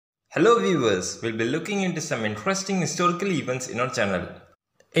Hello viewers, we'll be looking into some interesting historical events in our channel.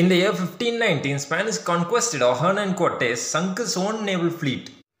 In the year 1519, Spanish conquistador Hernan Cortes sunk his own naval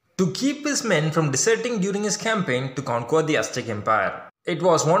fleet to keep his men from deserting during his campaign to conquer the Aztec Empire. It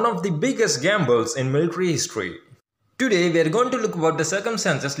was one of the biggest gambles in military history. Today we are going to look about the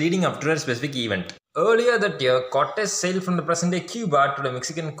circumstances leading up to that specific event. Earlier that year, Cortes sailed from the present-day Cuba to the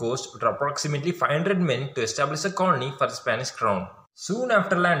Mexican coast with approximately 500 men to establish a colony for the Spanish crown. Soon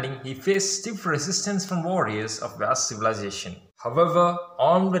after landing, he faced stiff resistance from warriors of vast civilization. However,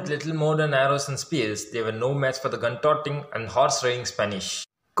 armed with little more than arrows and spears, they were no match for the gun-toting and horse-riding Spanish.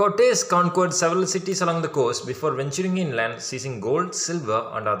 Cortes conquered several cities along the coast before venturing inland, seizing gold,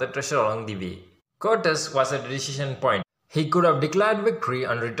 silver, and other treasure along the way. Cortes was at a decision point. He could have declared victory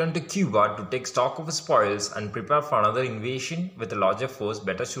and returned to Cuba to take stock of his spoils and prepare for another invasion with a larger force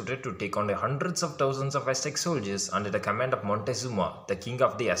better suited to take on the hundreds of thousands of Aztec soldiers under the command of Montezuma, the king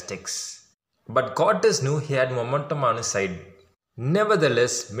of the Aztecs. But Cortes knew he had momentum on his side.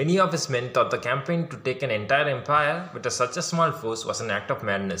 Nevertheless, many of his men thought the campaign to take an entire empire with such a small force was an act of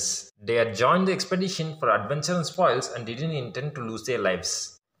madness. They had joined the expedition for adventure and spoils and didn't intend to lose their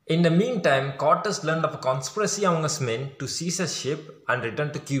lives. In the meantime, Cortes learned of a conspiracy among his men to seize a ship and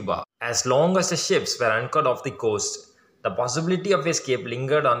return to Cuba. As long as the ships were anchored off the coast, the possibility of escape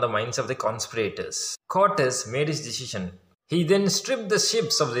lingered on the minds of the conspirators. Cortes made his decision. He then stripped the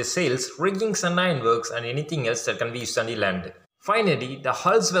ships of their sails, riggings and ironworks and anything else that can be used on the land. Finally, the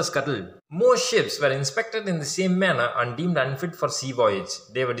hulls were scuttled. Most ships were inspected in the same manner and deemed unfit for sea voyage.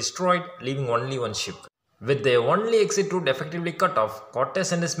 They were destroyed, leaving only one ship. With their only exit route effectively cut off,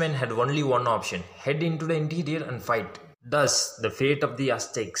 Cortes and his men had only one option: head into the interior and fight. Thus, the fate of the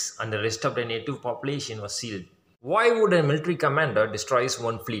Aztecs and the rest of the native population was sealed. Why would a military commander destroy his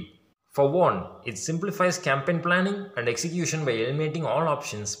own fleet? For one, it simplifies campaign planning and execution by eliminating all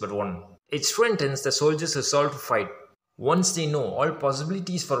options but one. It strengthens the soldiers' resolve to fight. Once they know all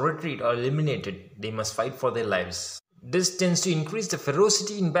possibilities for retreat are eliminated, they must fight for their lives. This tends to increase the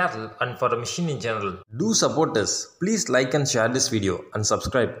ferocity in battle and for the mission in general. Do support us. Please like and share this video and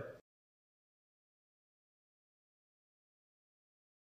subscribe.